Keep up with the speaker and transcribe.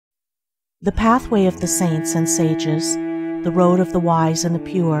The pathway of the saints and sages, the road of the wise and the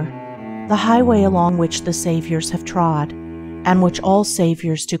pure, the highway along which the Saviors have trod, and which all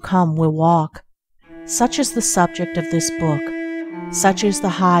Saviors to come will walk. Such is the subject of this book. Such is the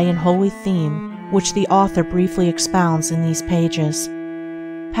high and holy theme which the author briefly expounds in these pages.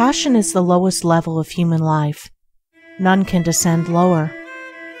 Passion is the lowest level of human life. None can descend lower.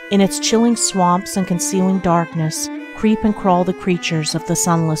 In its chilling swamps and concealing darkness creep and crawl the creatures of the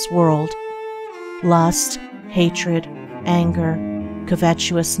sunless world. Lust, hatred, anger,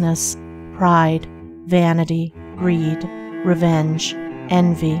 covetousness, pride, vanity, greed, revenge,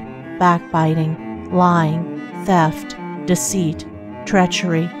 envy, backbiting, lying, theft, deceit,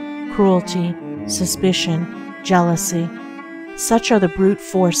 treachery, cruelty, suspicion, jealousy. Such are the brute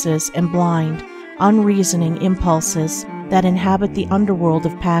forces and blind, unreasoning impulses that inhabit the underworld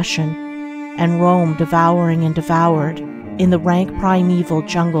of passion and roam devouring and devoured in the rank primeval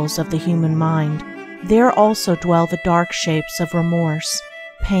jungles of the human mind. There also dwell the dark shapes of remorse,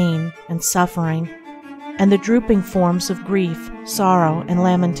 pain, and suffering, and the drooping forms of grief, sorrow, and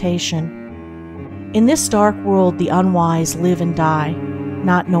lamentation. In this dark world the unwise live and die,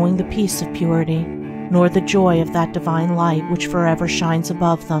 not knowing the peace of purity, nor the joy of that divine light which forever shines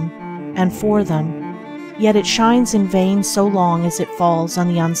above them and for them. Yet it shines in vain so long as it falls on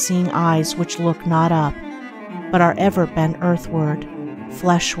the unseeing eyes which look not up, but are ever bent earthward,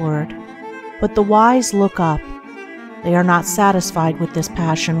 fleshward. But the wise look up. They are not satisfied with this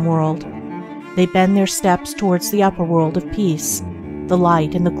passion world. They bend their steps towards the upper world of peace, the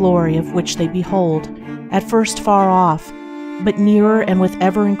light and the glory of which they behold, at first far off, but nearer and with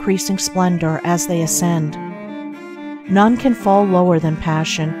ever-increasing splendor as they ascend. None can fall lower than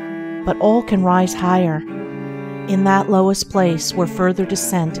passion, but all can rise higher. In that lowest place where further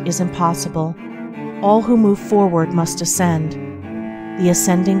descent is impossible, all who move forward must ascend. The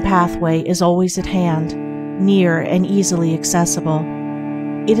ascending pathway is always at hand, near and easily accessible.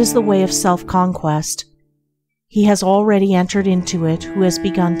 It is the way of self-conquest. He has already entered into it who has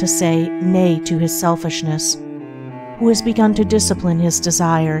begun to say nay to his selfishness, who has begun to discipline his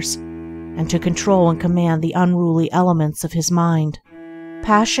desires, and to control and command the unruly elements of his mind.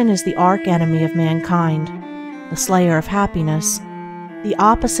 Passion is the arch-enemy of mankind, the slayer of happiness, the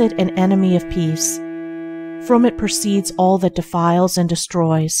opposite and enemy of peace. From it proceeds all that defiles and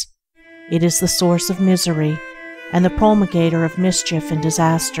destroys. It is the source of misery, and the promulgator of mischief and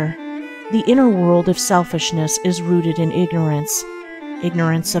disaster. The inner world of selfishness is rooted in ignorance,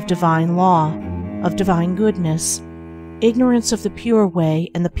 ignorance of divine law, of divine goodness, ignorance of the pure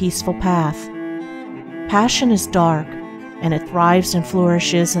way and the peaceful path. Passion is dark, and it thrives and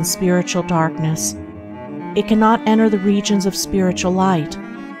flourishes in spiritual darkness. It cannot enter the regions of spiritual light.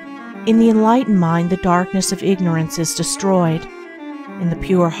 In the enlightened mind, the darkness of ignorance is destroyed. In the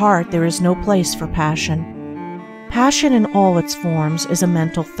pure heart, there is no place for passion. Passion in all its forms is a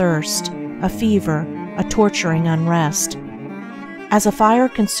mental thirst, a fever, a torturing unrest. As a fire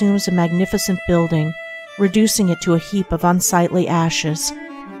consumes a magnificent building, reducing it to a heap of unsightly ashes,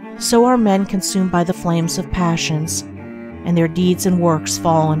 so are men consumed by the flames of passions, and their deeds and works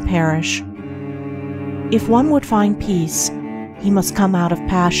fall and perish. If one would find peace, he must come out of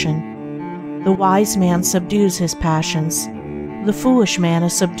passion. The wise man subdues his passions. The foolish man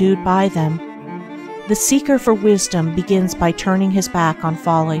is subdued by them. The seeker for wisdom begins by turning his back on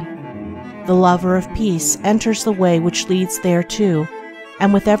folly. The lover of peace enters the way which leads thereto,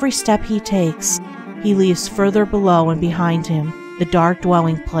 and with every step he takes, he leaves further below and behind him the dark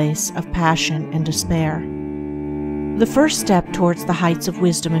dwelling place of passion and despair. The first step towards the heights of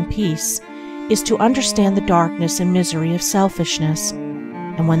wisdom and peace is to understand the darkness and misery of selfishness,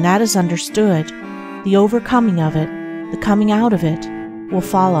 and when that is understood, the overcoming of it, the coming out of it, will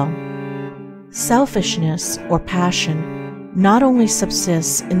follow. Selfishness, or passion, not only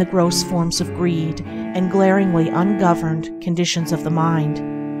subsists in the gross forms of greed and glaringly ungoverned conditions of the mind,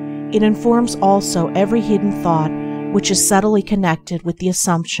 it informs also every hidden thought which is subtly connected with the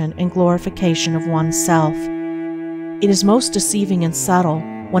assumption and glorification of one's self. It is most deceiving and subtle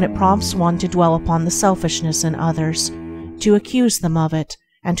when it prompts one to dwell upon the selfishness in others, to accuse them of it,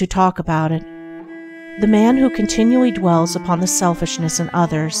 and to talk about it. The man who continually dwells upon the selfishness in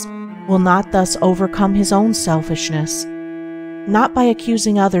others will not thus overcome his own selfishness. Not by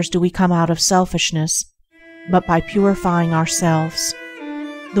accusing others do we come out of selfishness, but by purifying ourselves.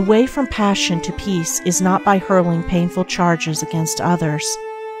 The way from passion to peace is not by hurling painful charges against others,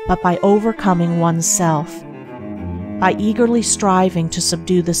 but by overcoming one's self. By eagerly striving to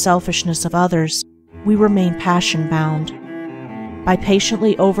subdue the selfishness of others, we remain passion-bound. By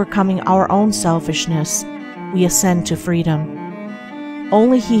patiently overcoming our own selfishness, we ascend to freedom.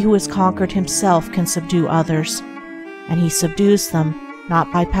 Only he who has conquered himself can subdue others, and he subdues them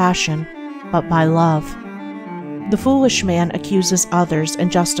not by passion, but by love. The foolish man accuses others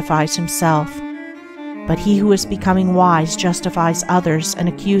and justifies himself, but he who is becoming wise justifies others and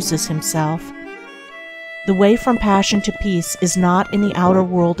accuses himself. The way from passion to peace is not in the outer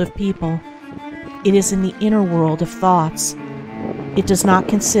world of people. It is in the inner world of thoughts. It does not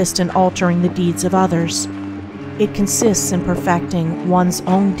consist in altering the deeds of others. It consists in perfecting one's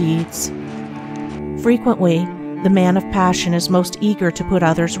own deeds. Frequently, the man of passion is most eager to put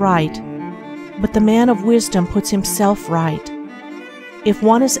others right, but the man of wisdom puts himself right. If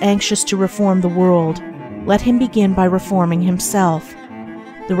one is anxious to reform the world, let him begin by reforming himself.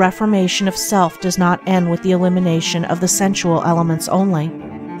 The reformation of self does not end with the elimination of the sensual elements only.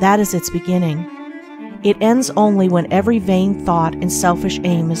 That is its beginning. It ends only when every vain thought and selfish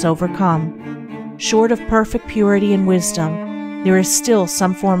aim is overcome. Short of perfect purity and wisdom, there is still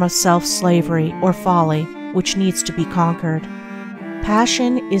some form of self-slavery or folly which needs to be conquered.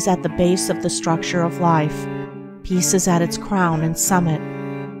 Passion is at the base of the structure of life. Peace is at its crown and summit.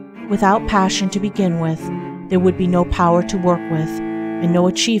 Without passion to begin with, there would be no power to work with and no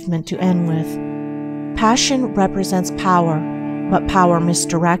achievement to end with. Passion represents power, but power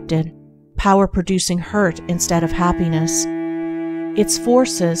misdirected, power producing hurt instead of happiness. Its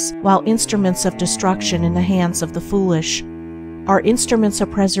forces, while instruments of destruction in the hands of the foolish, are instruments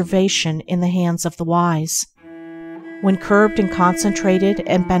of preservation in the hands of the wise. When curbed and concentrated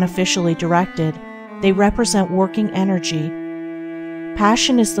and beneficially directed, they represent working energy.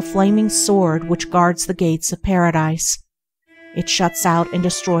 Passion is the flaming sword which guards the gates of paradise. It shuts out and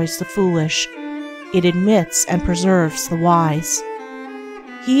destroys the foolish. It admits and preserves the wise.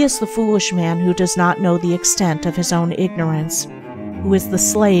 He is the foolish man who does not know the extent of his own ignorance, who is the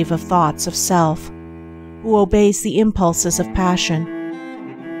slave of thoughts of self, who obeys the impulses of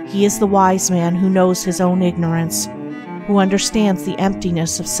passion. He is the wise man who knows his own ignorance, who understands the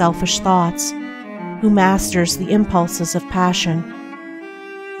emptiness of selfish thoughts, who masters the impulses of passion.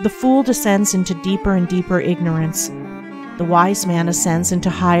 The fool descends into deeper and deeper ignorance. The wise man ascends into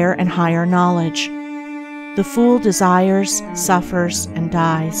higher and higher knowledge. The fool desires, suffers, and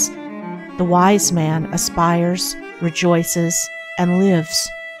dies. The wise man aspires, rejoices, and lives.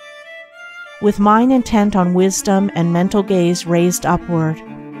 With mind intent on wisdom and mental gaze raised upward,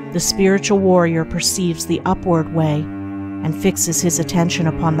 the spiritual warrior perceives the upward way and fixes his attention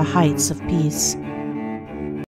upon the heights of peace.